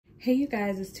Hey you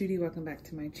guys, it's 2D. Welcome back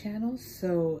to my channel.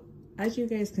 So as you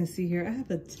guys can see here, I have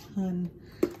a ton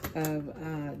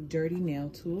of dirty nail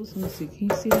tools. Let me see, can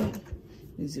you see that?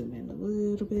 Let me zoom in a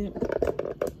little bit.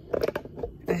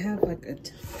 I have like a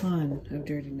ton of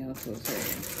dirty nail tools right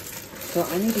here. So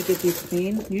I need to get these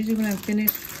clean. Usually when I'm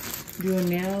finished doing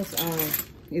nails, I'll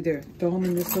either throw them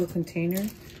in this little container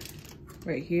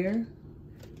right here,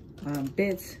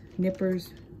 bits,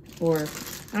 nippers, or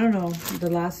I don't know the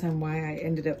last time why I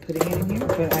ended up putting it in here,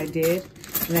 but I did,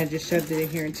 and I just shoved it in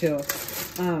here until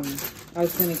I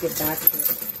was gonna get back to it.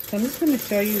 So I'm just gonna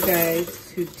show you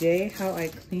guys today how I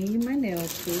clean my nail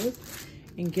tools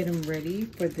and get them ready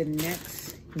for the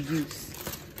next use.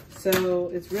 So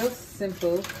it's real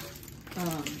simple,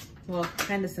 well,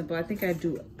 kind of simple. I think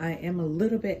I am a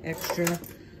little bit extra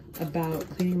about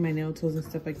cleaning my nail tools and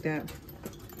stuff like that,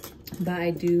 but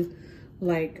I do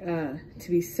like to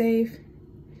be safe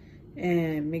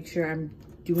and make sure I'm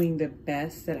doing the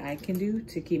best that I can do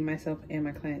to keep myself and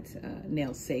my clients'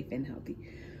 nails safe and healthy.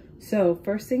 So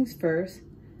first things first,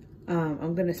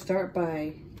 I'm gonna start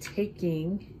by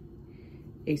taking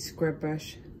a scrub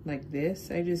brush like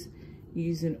this. I just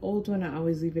use an old one. I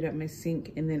always leave it at my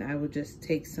sink, and then I will just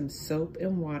take some soap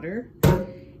and water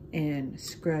and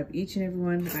scrub each and every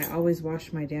one. I always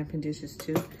wash my dampened dishes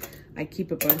too. I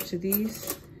keep a bunch of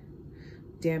these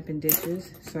dampened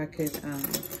dishes so I could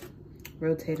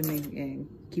rotate them and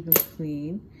keep them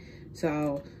clean.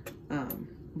 So I'll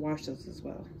wash those as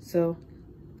well. So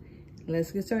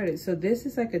let's get started. So this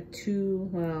is like it's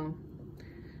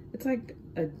like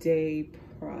a day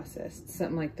process,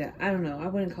 something like that. I don't know, I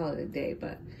wouldn't call it a day,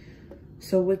 but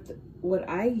so with what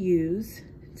I use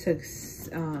to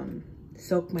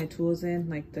soak my tools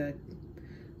in, like the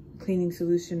cleaning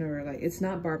solution, or like, it's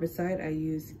not barbicide, I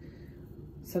use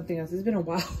something else. It's been a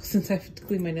while since I've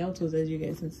cleaned my nail tools, as you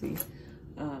guys can see.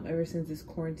 Ever since this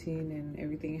quarantine and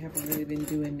everything, I haven't really been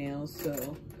doing nails,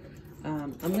 so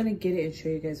I'm gonna get it and show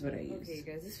you guys what I use. Okay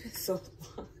guys, this been so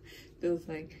long, feels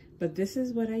like, but this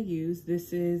is what I use.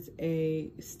 This is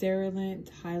a Sterilant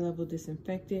high-level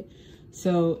disinfectant,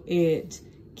 so it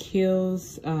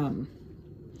kills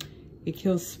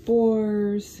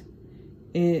spores.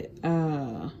 It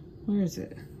where is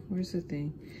it? Where's the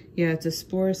thing? Yeah, it's a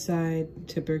sporicide,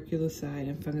 tuberculoside,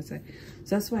 and fungicide.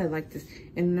 So that's why I like this.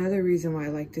 And another reason why I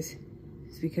like this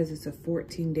is because it's a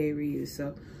 14-day reuse.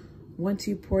 So once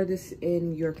you pour this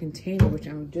in your container, which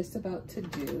I'm just about to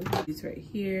do, these right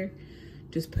here,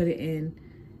 just put it in,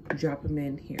 drop them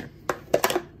in here.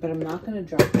 But I'm not gonna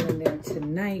drop them in there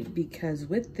tonight, because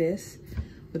with this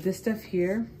stuff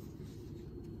here,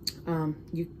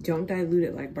 you don't dilute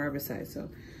it like barbicide. So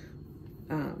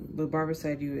with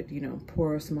barbicide, you would,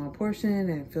 pour a small portion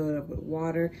and fill it up with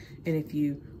water. And if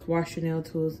you wash your nail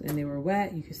tools and they were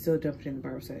wet, you can still dump it in the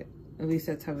barbicide. At least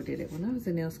that's how we did it when I was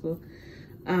in nail school.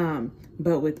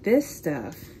 But with this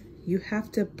stuff, you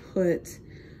have to put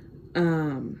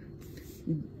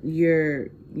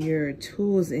your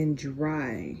tools in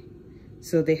dry.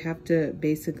 So they have to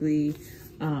basically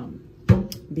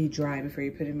be dry before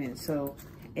you put them in. So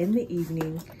in the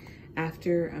evening,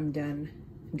 after I'm done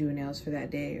doing nails for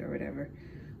that day or whatever,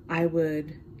 I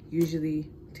would usually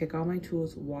take all my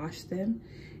tools, wash them,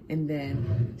 and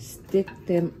then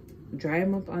dry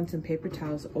them up on some paper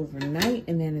towels overnight,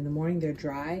 and then in the morning they're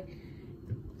dry.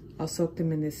 I'll soak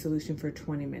them in this solution for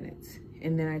 20 minutes.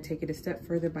 And then I take it a step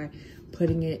further by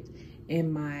putting it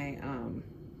in my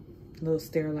little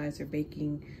sterilizer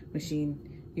baking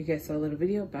machine. You guys saw a little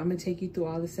video, but I'm gonna take you through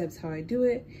all the steps how I do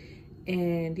it.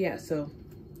 And yeah, so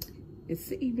it's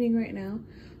the evening right now.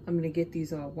 I'm gonna get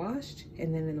these all washed,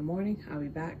 and then in the morning I'll be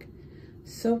back,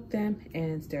 soak them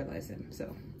and sterilize them.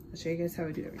 So I'll show you guys how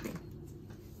I do everything.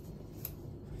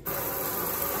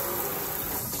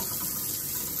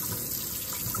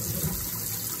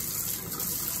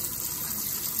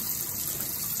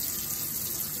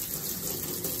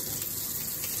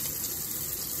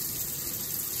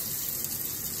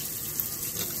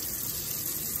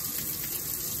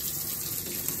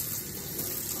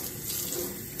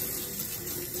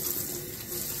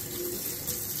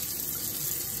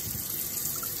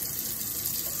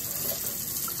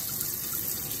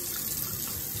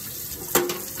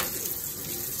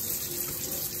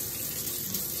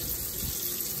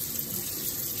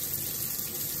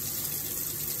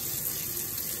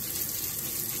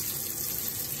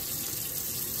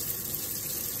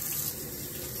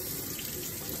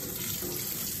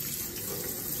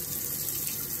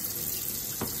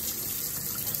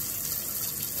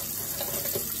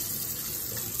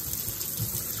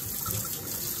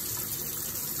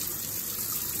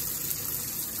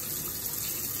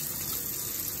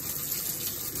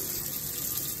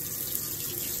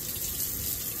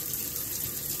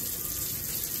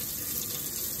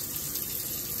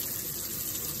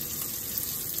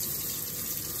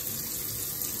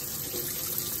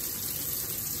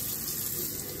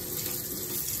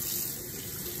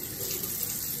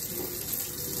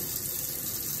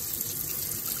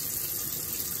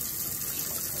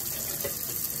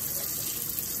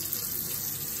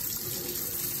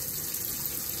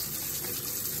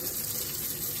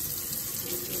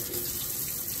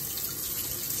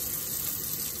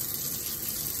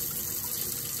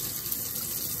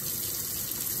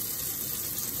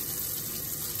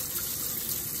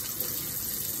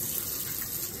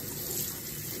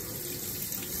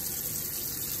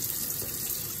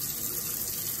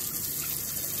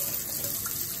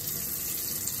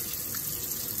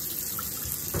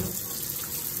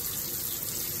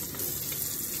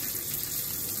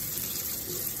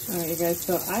 Alright guys,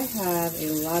 so I have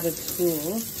a lot of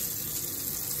tools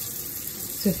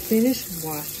to finish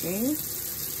washing.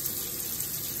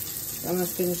 I'm going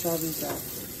to finish all these up.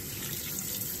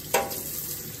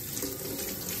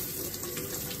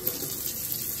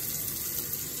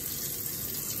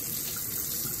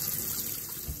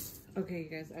 Okay, you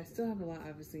guys, I still have a lot,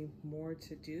 obviously, more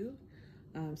to do.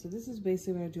 So this is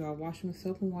basically what I do. I'll wash them with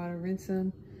soap and water, rinse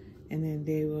them, and then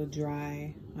they will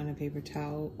dry on a paper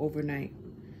towel overnight.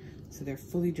 So they're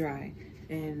fully dry.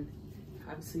 And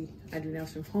obviously, I do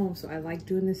nails from home, so I like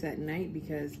doing this at night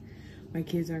because my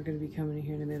kids aren't going to be coming in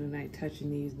here in the middle of the night, touching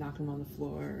these, knocking them on the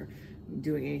floor, or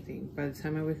doing anything. By the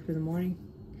time I wake up in the morning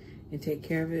and take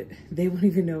care of it, they won't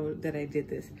even know that I did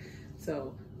this.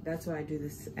 So that's why I do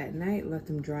this at night, let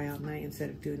them dry all night instead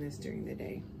of doing this during the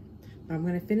day. But I'm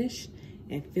gonna finish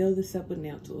and fill this up with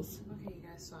nail tools. Okay, you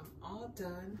guys, so I'm all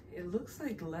done. It looks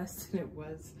like less than it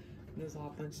was when it was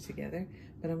all bunched together,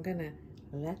 but I'm gonna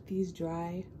let these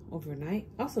dry overnight.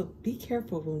 Also, be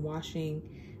careful when washing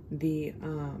the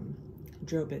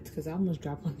drill bits, because I almost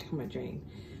dropped one down my drain.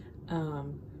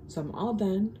 So I'm all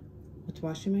done with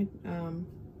washing my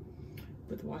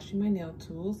nail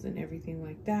tools and everything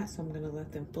like that. So I'm gonna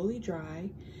let them fully dry,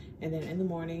 and then in the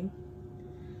morning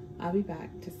I'll be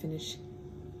back to finish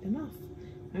them off.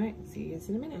 All right, see you guys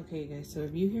in a minute. Okay, you guys, so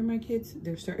if you hear my kids,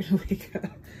 they're starting to wake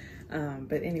up.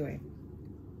 But anyway,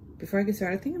 before I get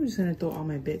started, I think I'm just gonna throw all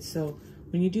my bits. So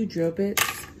when you do drill bits,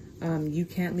 you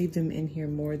can't leave them in here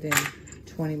more than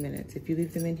 20 minutes. If you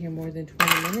leave them in here more than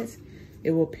 20 minutes,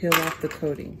 it will peel off the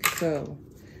coating. So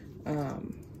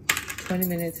 20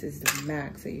 minutes is the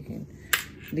max that you can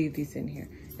leave these in here.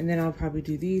 And then I'll probably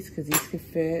do these because these could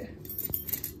fit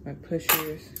my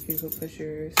pushers, cuticle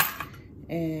pushers,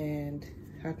 and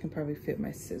I can probably fit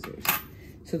my scissors.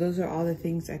 So those are all the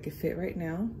things I could fit right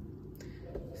now.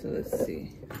 So let's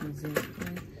see.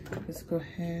 Let's go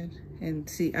ahead and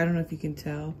see. I don't know if you can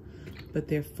tell, but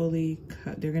they're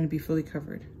going to be fully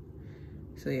covered.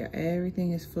 So yeah,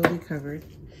 everything is fully covered.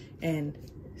 And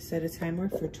set a timer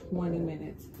for 20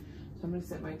 minutes. So I'm gonna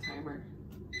set my timer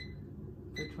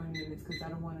for 20 minutes because I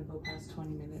don't want to go past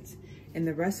 20 minutes. And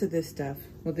the rest of this stuff,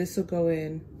 well, this will go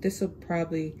in. This will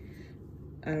probably,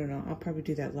 I don't know, I'll probably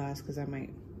do that last because I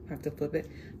might have to flip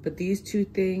it. But these two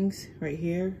things right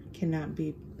here cannot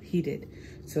be heated.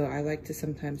 So I like to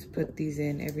sometimes put these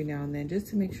in every now and then just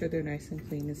to make sure they're nice and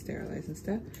clean and sterilized and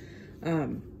stuff.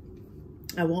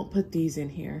 I won't put these in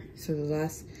here. So the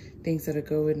last things that'll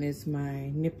go in is my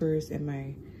nippers and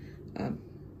my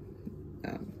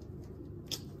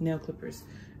nail clippers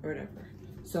or whatever.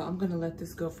 So I'm gonna let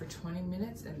this go for 20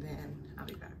 minutes and then I'll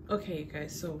be back. Okay, you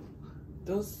guys, so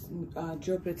those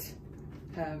drill bits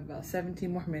have about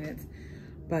 17 more minutes,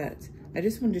 but I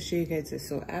just wanted to show you guys this.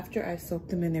 So after I soak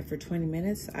them in there for 20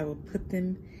 minutes, I will put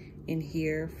them in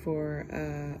here for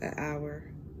an hour.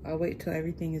 I'll wait till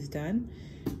everything is done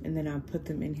and then I'll put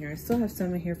them in here. I still have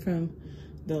some in here from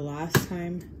the last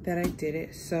time that I did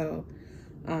it. So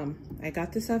I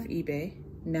got this off eBay.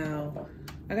 Now,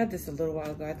 I got this a little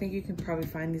while ago. I think you can probably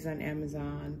find these on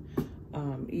Amazon,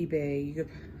 eBay. You could,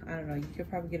 I don't know, you could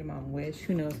probably get them on Wish,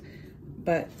 who knows.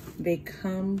 But they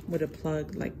come with a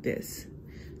plug like this.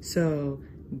 So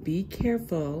be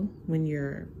careful when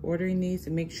you're ordering these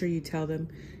and make sure you tell them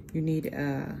you need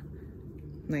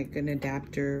like an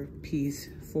adapter piece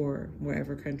for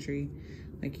wherever country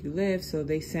like you live. So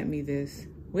they sent me this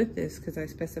with this because I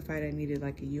specified I needed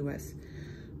like a US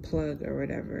plug or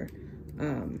whatever.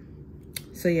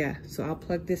 So yeah, so I'll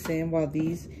plug this in while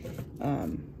these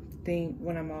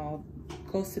when I'm all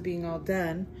close to being all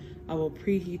done, I will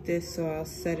preheat this. So I'll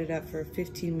set it up for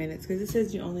 15 minutes because it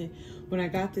says you only, when I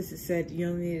got this, it said you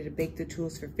only needed to bake the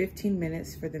tools for 15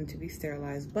 minutes for them to be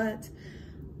sterilized, but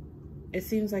it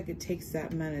seems like it takes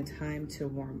that amount of time to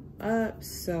warm up.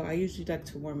 So I usually like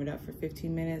to warm it up for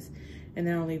 15 minutes and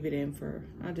then I'll leave it in for,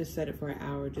 I'll just set it for an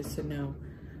hour just to know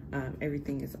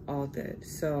everything is all good.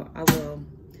 So I will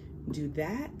do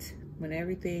that when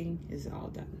everything is all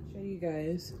done. I'll show you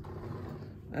guys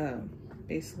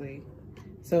basically.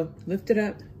 So lift it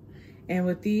up, and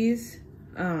with these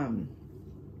you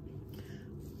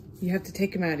have to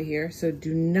take them out of here. So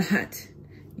do not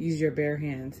use your bare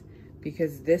hands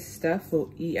because this stuff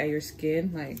will eat at your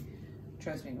skin. Like,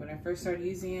 trust me, when I first started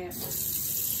using it,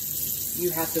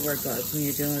 you have to wear gloves when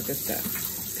you're dealing with this stuff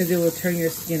because it will turn your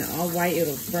skin all white.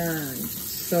 It'll burn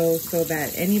so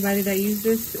bad. Anybody that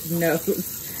uses this knows.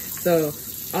 So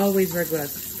always wear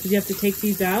gloves. You have to take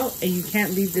these out and you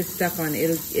can't leave this stuff on.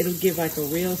 It'll give like a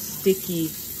real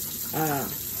sticky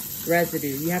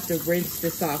residue. You have to rinse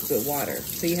this off with water.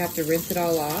 So you have to rinse it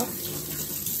all off.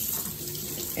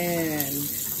 And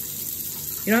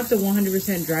You don't have to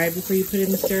 100% dry it before you put it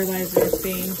in the sterilizer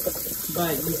thing,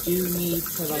 but you do need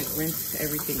to like rinse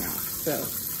everything off. So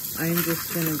I'm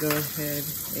just gonna go ahead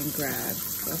and grab,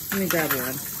 well, let me grab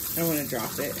one. I don't wanna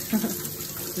drop it.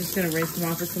 Just gonna rinse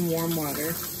them off with some warm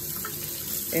water.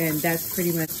 And that's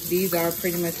pretty much, these are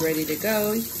pretty much ready to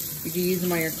go. You can use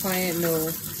them on your client.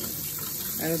 No,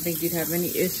 I don't think you'd have any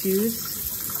issues.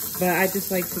 But I just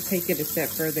like to take it a step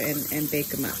further and bake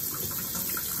them up.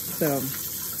 So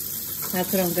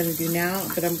that's what I'm gonna do now.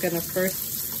 But I'm gonna first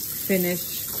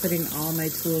finish putting all my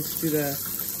tools through the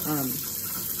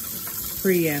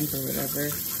preamp or whatever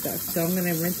stuff. So I'm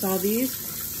gonna rinse all these,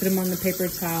 put them on the paper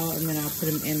towel, and then I'll put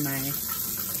them in my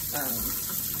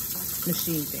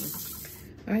machine thing.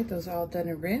 All right, those are all done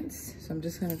and rinsed. So I'm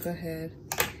just gonna go ahead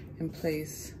and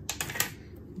place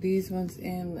these ones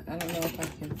in. I don't know if I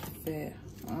can fit,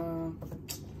 I don't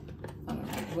know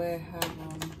where I have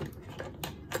them.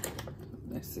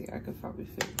 Let's see, I could probably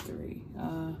fit 3.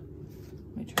 Let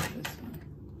me try this one.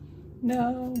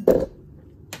 No.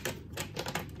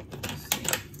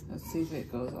 Let's see if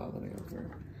it goes all the way over.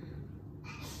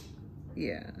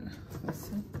 Yeah, let's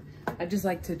see. I just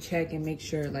like to check and make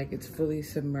sure like it's fully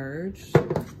submerged.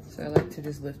 So I like to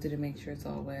just lift it and make sure it's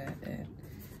all wet, and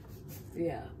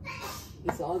yeah,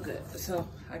 it's all good. So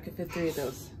I could fit 3 of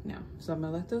those now. So I'm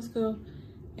gonna let those go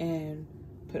and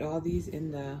put all these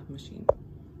in the machine.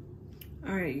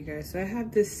 All right, you guys, so I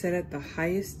have this set at the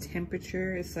highest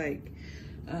temperature. It's like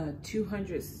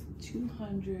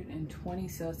 220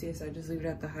 Celsius. I just leave it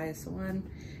at the highest one.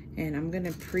 And I'm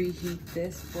gonna preheat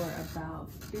this for about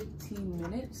 15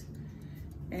 minutes.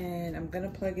 And I'm gonna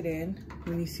plug it in.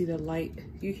 When you see the light,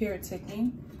 you hear it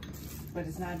ticking, but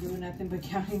it's not doing nothing but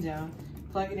counting down.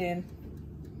 Plug it in.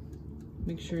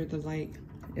 Make sure the light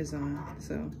is on.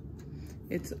 So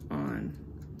it's on.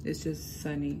 It's just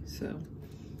sunny, so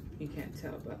you can't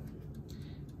tell, but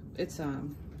it's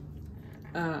on.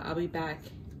 I'll be back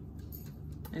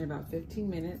in about 15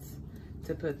 minutes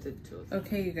to put the tools.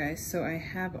 Okay, you guys, so I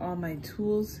have all my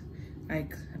tools. I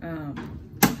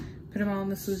put them all in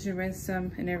the solution, rinse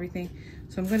them and everything.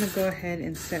 So I'm gonna go ahead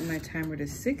and set my timer to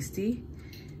 60,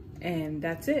 and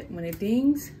that's it. When it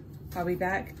dings, I'll be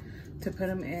back to put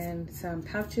them in some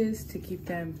pouches to keep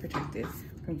them protected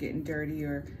from getting dirty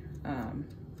or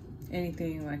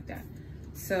anything like that.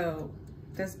 So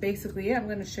that's basically it. I'm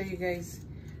gonna show you guys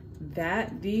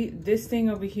that. This thing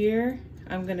over here,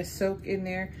 I'm gonna soak in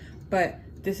there, but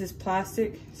this is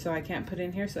plastic, so I can't put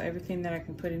in here. So everything that I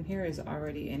can put in here is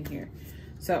already in here.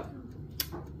 So,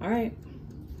 all right,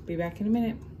 be back in a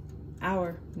minute.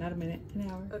 Hour, not a minute,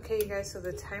 an hour. Okay, you guys, so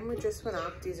the timer just went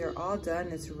off. These are all done.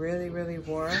 It's really, really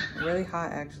warm, really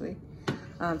hot actually.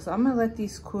 So I'm gonna let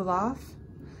these cool off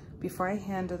before I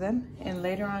handle them. And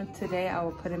later on today, I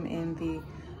will put them in the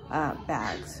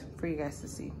bags for you guys to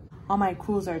see. All my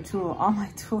tools are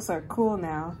cool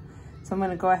now. So I'm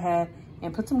gonna go ahead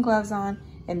and put some gloves on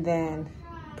and then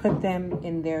put them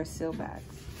in their seal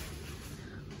bags.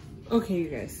 Okay, you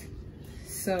guys,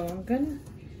 so I'm gonna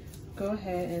go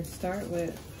ahead and start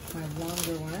with my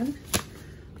longer one.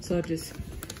 So I'll just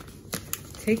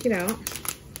take it out,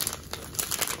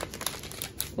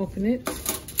 open it.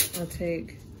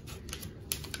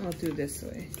 I'll do this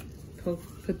way.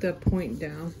 Put the point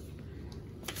down.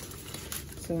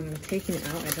 So when I'm taking it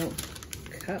out, I don't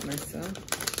cut myself.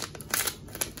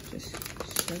 Just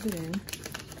shove it in.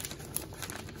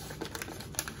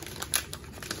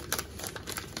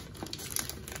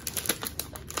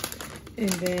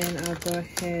 And then I'll go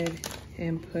ahead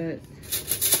and put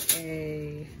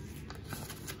a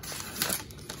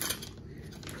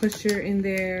pusher in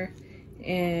there,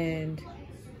 and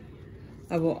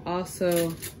I will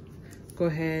also go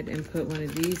ahead and put one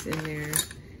of these in there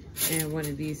and one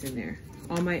of these in there.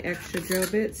 All my extra drill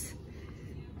bits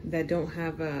that don't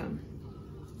have,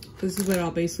 this is what I'll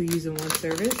basically use in one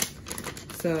service.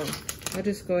 So I'll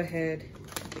just go ahead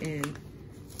and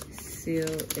seal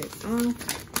it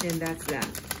off. And that's that.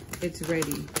 It's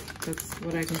ready. That's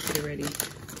what I consider ready.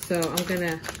 So I'm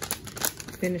gonna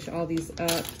finish all these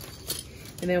up.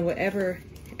 And then whatever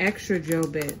extra drill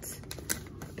bits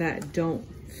that don't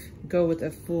go with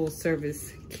a full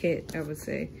service kit, I would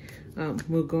say,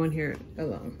 will go in here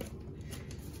alone.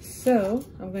 So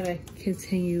I'm gonna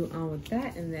continue on with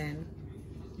that, and then,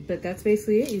 but that's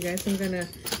basically it, you guys. I'm gonna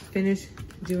finish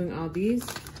doing all these,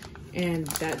 and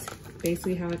that's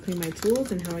basically how I clean my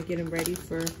tools and how I get them ready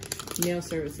for nail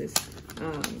services.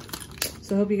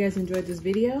 So I hope you guys enjoyed this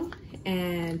video,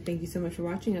 and thank you so much for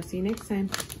watching. I'll see you next time.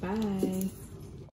 Bye.